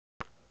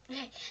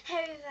Okay,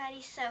 hey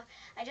everybody, so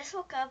I just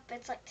woke up,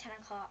 it's like 10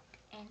 o'clock,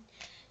 and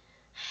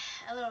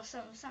a little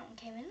something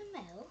came in the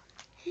mail.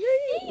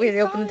 Yay! We already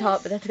opened the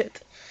top, but that's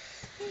it.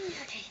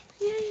 Okay,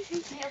 Yay!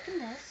 let me open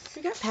this.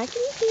 We got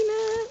packing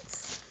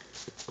peanuts.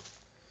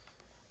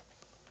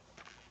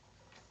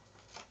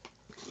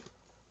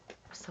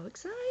 I'm so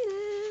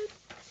excited.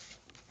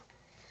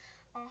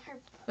 On her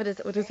What is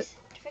it? What is it?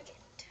 certificate,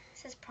 it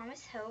says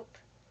Promise Hope,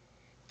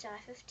 July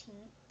 15th,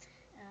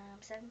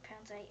 7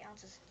 pounds, 8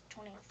 ounces,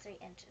 23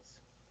 inches.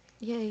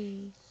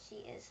 Yay! She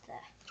is the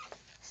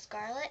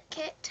Scarlet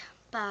Kit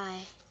by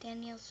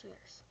Danielle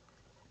Swears.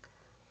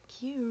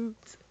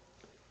 Cute.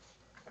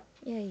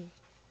 Yay.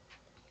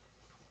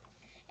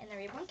 And the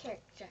Reborn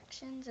character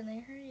directions, and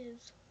there it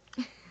is.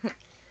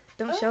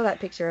 Don't show that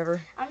picture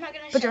ever. I'm not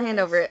going to Put your hand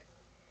over it.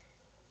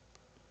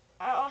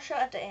 I'll show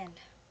it at the end.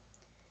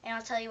 And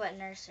I'll tell you what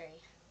nursery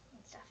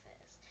and stuff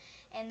is.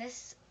 And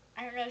this,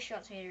 I don't know if she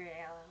wants me to read it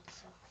out loud,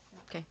 so I'm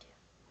not going to.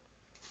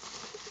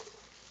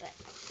 But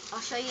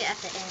I'll show you at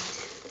the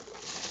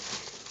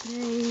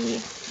end. Yay.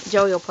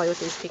 Joey will play with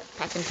these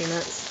packing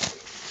peanuts.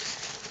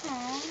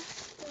 Aww,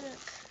 look.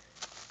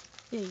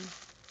 Yay.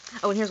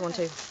 Oh, and here's one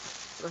too.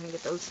 Go ahead and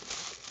get those.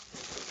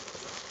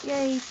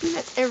 Yay,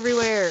 peanuts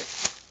everywhere.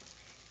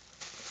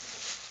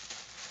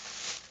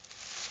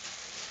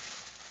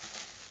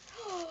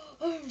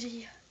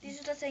 OMG. These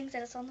are the things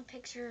that it's on the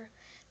picture.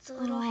 It's a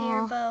little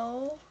hair Aww.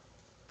 bow.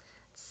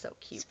 So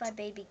cute. It's by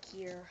Baby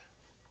Gear.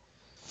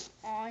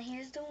 Aw, and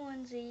here's the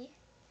onesie.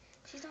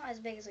 She's not as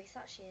big as we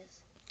thought she is.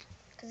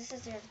 Because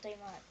this is her 3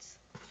 months.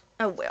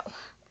 Oh well.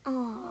 Oh,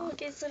 Aww.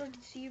 look, it's little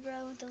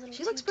zebra with the little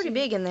She looks tutu. pretty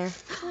big in there.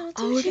 Oh,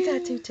 look at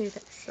that tutu.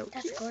 That's so cute.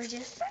 That's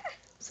gorgeous.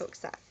 So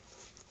excited.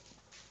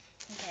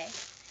 Okay.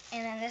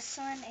 And then this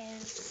one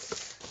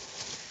is,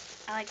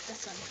 I like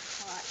this one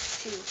a lot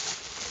too.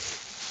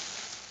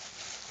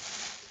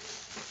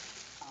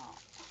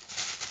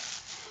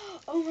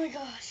 Oh my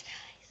gosh,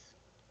 guys.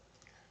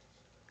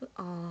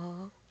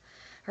 Aw.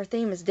 Her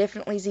theme is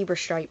definitely zebra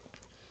stripe.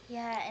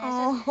 Yeah, and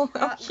Oh, it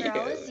says how Hot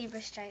Girl with cute.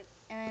 zebra stripe.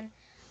 And then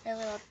her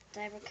little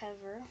diaper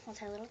cover with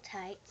her little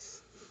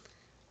tights.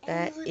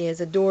 That And is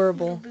little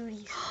adorable.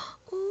 booties.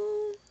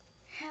 Oh.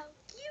 How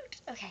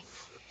cute. Okay.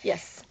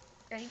 Yes.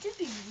 Ready to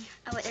be.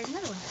 Oh wait, there's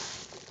another one.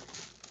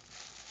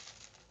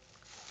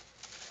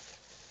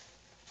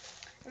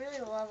 I really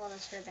love all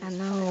this ribbon. I It's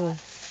know. polka dot.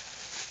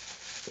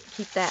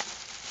 Keep that.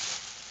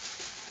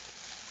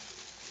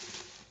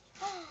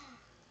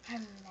 Her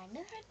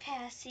Magnified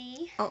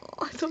Passy. Oh,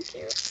 so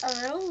cute. A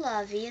little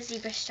lovey, a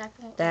zebra stripe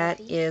lovey. That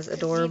is It's a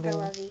adorable.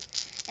 zebra lovey.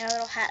 And a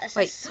little hat that says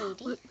Wait,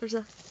 Sweetie. look, here's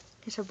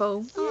her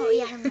bow. Oh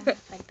yeah, her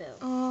magnified bow.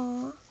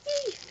 Aw.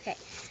 Okay.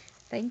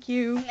 Thank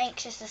you. I'm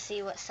anxious to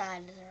see what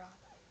side they're on.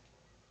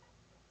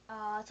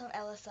 Oh, it's on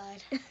Ella's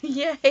side.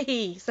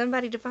 Yay!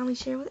 Somebody to finally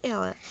share with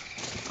Ella.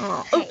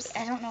 Oh, Okay, oops.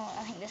 I don't know.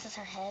 I think this is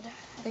her head.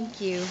 Thank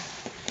you.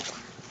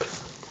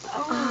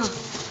 Oh,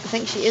 I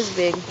think she is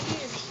big. she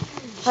is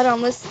huge. Hold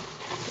on, let's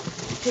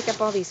pick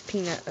up all these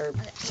peanut or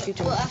scoot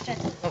Well, them. after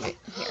Okay,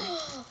 here.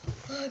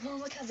 Look, Mom,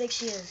 look how big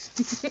she is.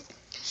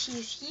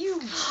 She's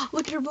huge.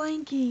 Look at her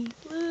blankie.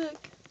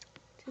 Look.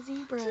 It's a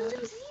zebra. There's a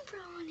little zebra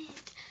on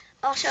it.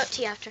 I'll show it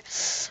to you after.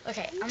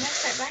 Okay, I'm gonna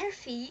start by her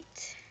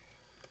feet.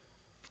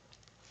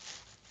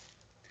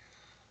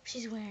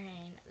 She's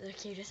wearing the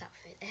cutest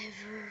outfit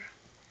ever.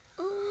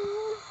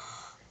 Oh,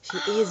 she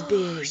is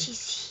big.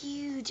 She's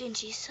huge and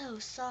she's so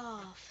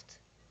soft.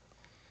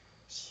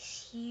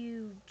 She's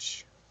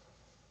huge.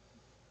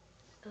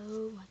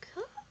 Oh my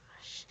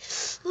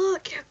gosh.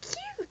 Look how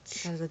cute.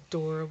 That is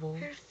adorable.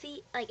 Her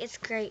feet, like, it's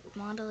great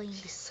modeling.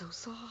 She's so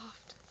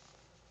soft.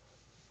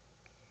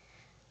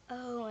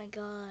 Oh my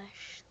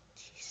gosh.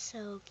 She's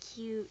so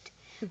cute.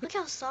 Look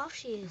how soft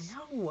she is.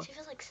 I know. She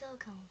feels like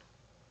silicone.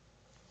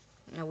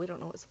 No, we don't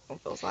know what silicone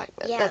feels like,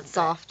 but Yeah, that's but-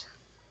 soft.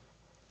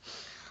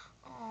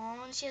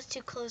 Aw, and she has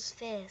 2 closed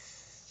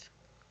fists.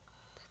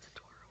 That's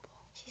adorable.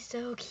 She's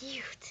so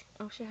cute.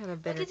 I wish I had a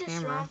better Look at this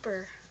camera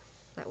romper.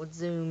 that would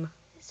zoom.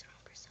 This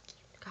romper's so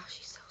cute. Gosh,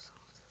 she's so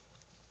soft.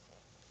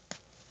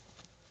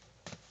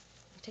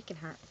 You're taking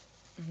her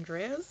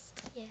dress?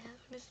 Yeah,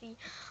 I want to see.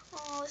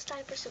 Oh, this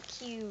diaper's so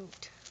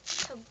cute.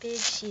 Look how big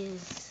she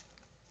is.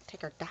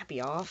 Take her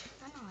dappy off.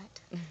 I'm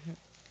not.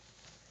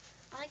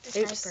 I like this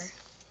Oops. diaper.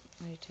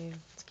 I do too.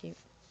 It's cute.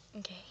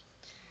 Okay.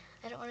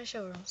 I don't want to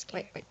show her. I'm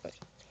scared. Wait.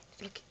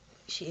 Look,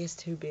 she is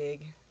too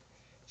big.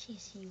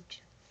 She's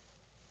huge.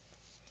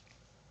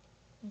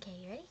 Okay,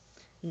 you ready?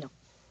 No.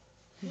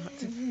 Not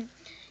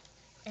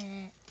uh,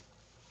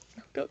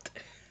 No, don't.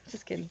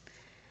 Just kidding.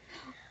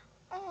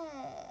 oh,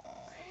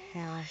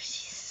 How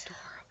she's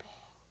adorable.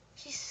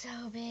 She's so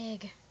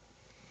big.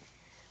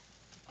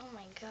 Oh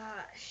my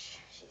gosh,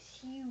 she's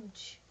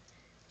huge.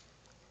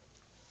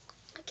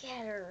 Look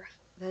at her.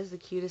 That is the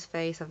cutest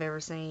face I've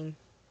ever seen.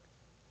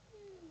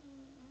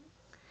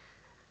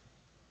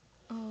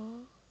 Oh,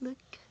 look.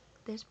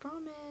 There's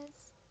Promise.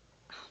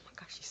 Oh my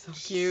gosh, she's so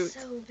cute.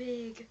 She's so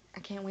big. I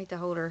can't wait to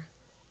hold her.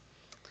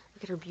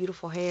 Look at her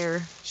beautiful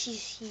hair.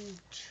 She's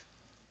huge.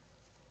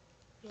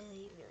 really,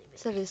 really big.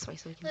 Set it this way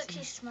so we can Look, see.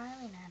 she's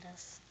smiling at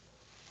us.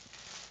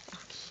 Oh,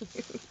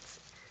 cute.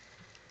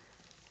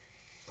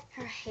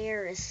 Her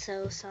hair is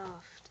so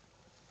soft.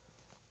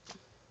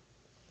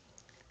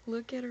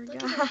 Look at her, Look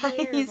guys. at her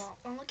hair, Mom.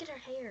 Oh, look at her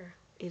hair.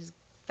 It is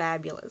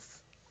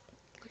fabulous.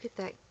 Look at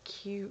that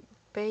cute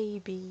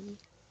baby.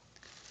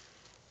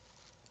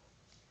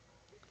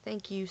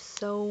 Thank you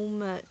so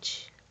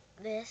much.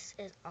 This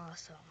is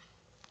awesome.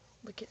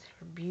 Look at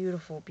her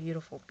beautiful,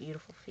 beautiful,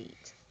 beautiful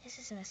feet. This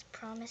is Miss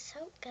Promise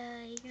Hope,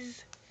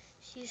 guys.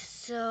 She's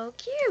so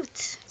cute.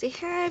 Say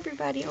hi,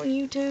 everybody on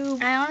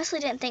YouTube. I honestly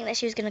didn't think that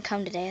she was going to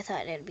come today. I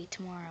thought it would be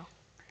tomorrow.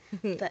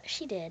 But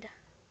she did.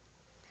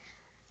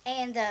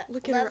 And the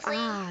Look at her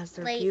eyes.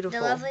 They're beautiful.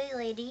 The lovely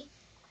lady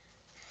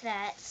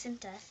that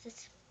sent us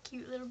this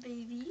cute little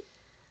baby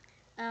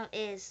her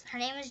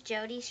name is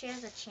Jody. She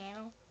has a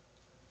channel.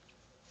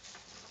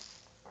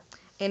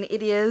 And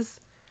it is...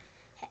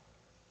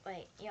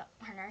 Wait, yeah,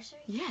 her nursery?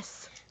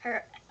 Yes.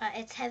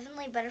 It's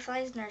Heavenly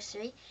Butterflies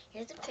Nursery.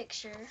 Here's a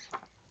picture.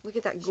 Look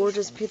at that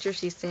gorgeous picture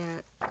she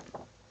sent. Hi,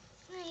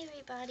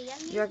 everybody.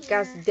 I'm You here.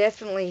 guys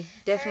definitely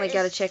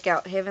got to check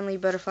out Heavenly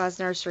Butterflies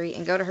Nursery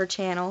and go to her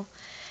channel.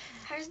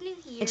 Hers new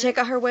here. And check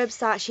out her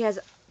website. She has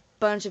a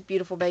bunch of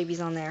beautiful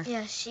babies on there.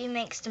 Yeah, she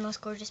makes the most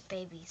gorgeous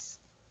babies.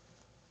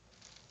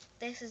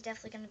 This is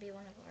definitely going to be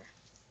one of our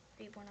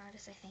reborn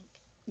artists, I think.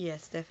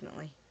 Yes,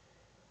 definitely.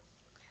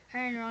 Her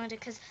and Rhonda,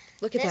 because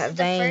look at that is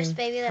vein. The first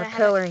baby that her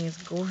coloring is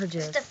gorgeous.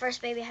 This is the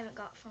first baby I haven't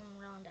got from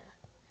Rhonda.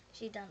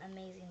 She's done an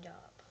amazing job.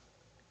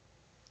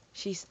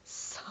 She's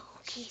so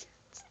cute. She's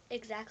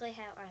exactly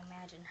how I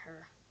imagined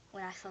her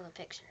when I saw the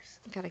pictures.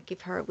 Gotta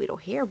give her a little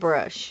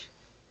hairbrush.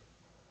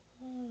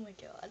 Oh my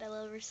god, I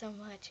love her so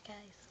much, guys.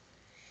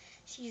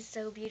 She's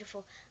so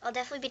beautiful. I'll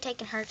definitely be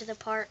taking her to the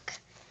park.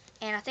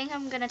 And I think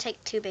I'm going to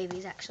take 2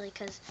 babies, actually,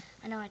 because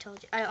I know I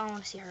told you. I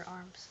want to see her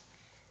arms.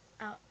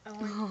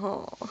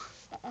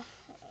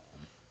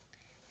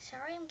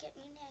 Sorry I'm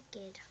getting you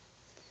naked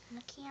on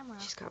the camera.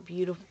 She's got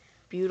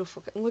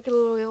beautiful. Look at her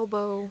little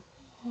elbow.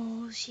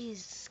 Oh,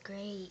 she's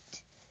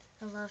great.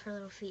 I love her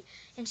little feet.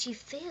 And she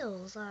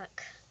feels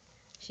like...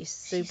 She's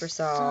super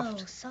soft.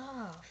 So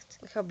soft.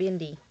 Look how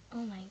bendy.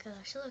 Oh my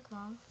gosh. Look,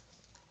 Mom.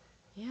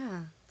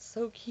 Yeah, it's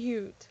so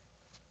cute.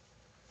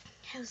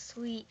 How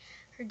sweet.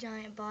 Her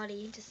giant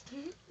body. Just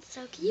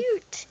so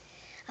cute.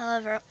 I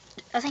love her.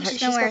 I think she's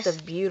got the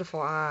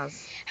beautiful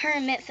eyes. Her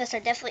and Memphis are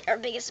definitely our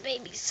biggest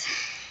babies.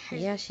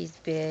 Yeah, she's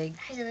big.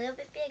 She's a little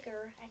bit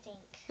bigger, I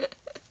think.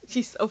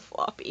 She's so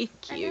floppy.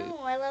 Cute. I know.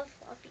 I love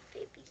floppy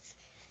babies.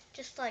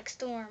 Just like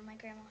Storm. My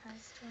grandma has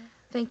Storm.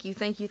 Thank you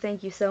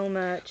so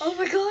much. Oh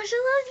my gosh, I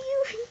love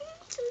you.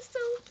 She's so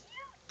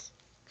cute.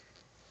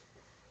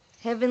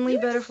 Heavenly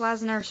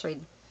Butterflies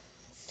Nursery.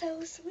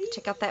 So sweet.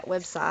 Check out that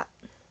website.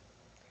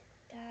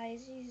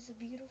 Guys, she's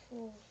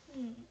beautiful.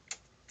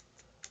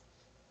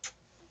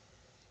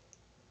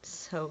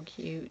 So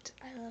cute.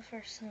 I love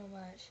her so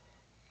much.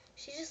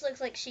 She just looks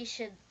like she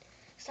should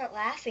start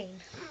laughing.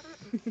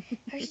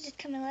 Or she should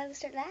come alive and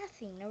start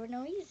laughing for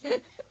no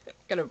reason.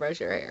 Gotta brush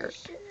her hair.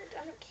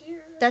 I don't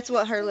care. That's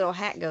what her little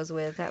hat goes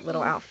with, that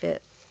little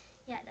outfit.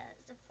 Yeah, it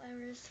does. The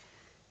flowers.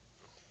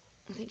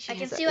 I think she I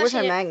has can see Where's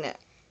her she magnet?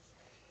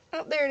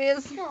 Oh, there it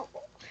is. Oh,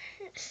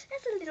 that's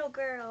a little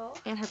girl.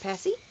 And her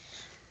passy.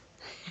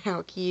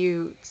 How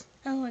cute.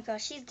 Oh my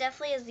gosh, she's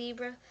definitely a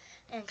zebra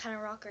and kind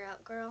of rock her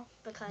out girl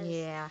because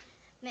Yeah.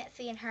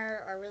 Mitzi and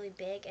her are really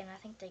big and I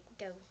think they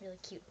go really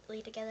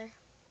cutely together.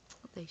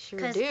 They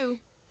sure do.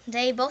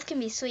 They both can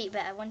be sweet,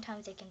 but at one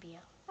time they can be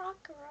a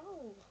rock and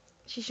roll.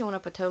 She's showing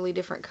up a totally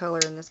different color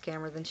in this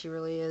camera than she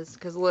really is.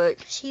 Because look.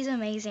 She's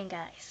amazing,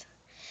 guys.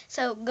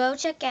 So go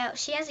check out.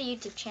 She has a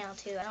YouTube channel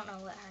too. I don't know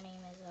what her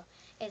name is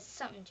though. It's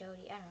something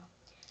Jody. I don't know.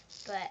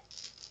 But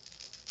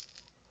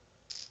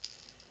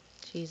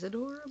she's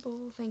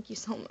adorable. Thank you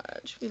so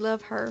much. We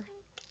love her.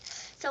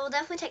 So we'll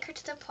definitely take her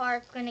to the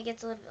park when it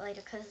gets a little bit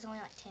later because it's only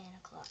like 10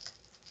 o'clock.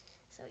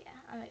 So yeah,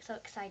 I'm so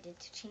excited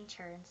to change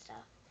her and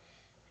stuff.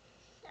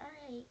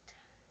 Alright.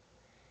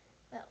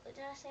 Well,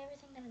 did I say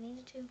everything that I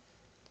needed to?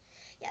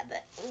 Yeah,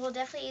 but we'll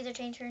definitely either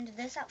change her into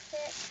this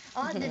outfit.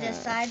 I'll have to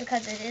decide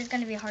because it is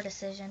going to be a hard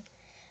decision.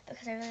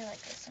 Because I really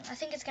like this one. I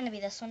think it's going to be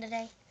this one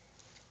today.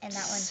 And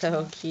that one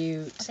so too.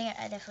 Cute. I think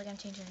I'm definitely going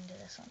to change her into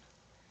this one.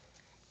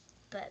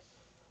 But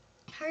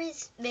her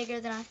is bigger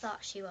than I thought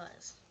she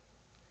was.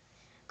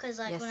 Because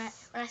like when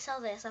I saw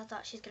this, I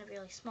thought she's going to be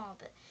really small.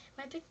 But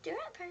when I picked her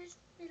up, her is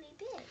really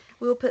big.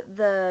 We'll put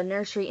the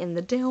nursery in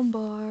the down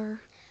bar.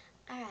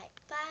 Alright,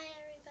 bye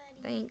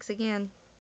everybody. Thanks again.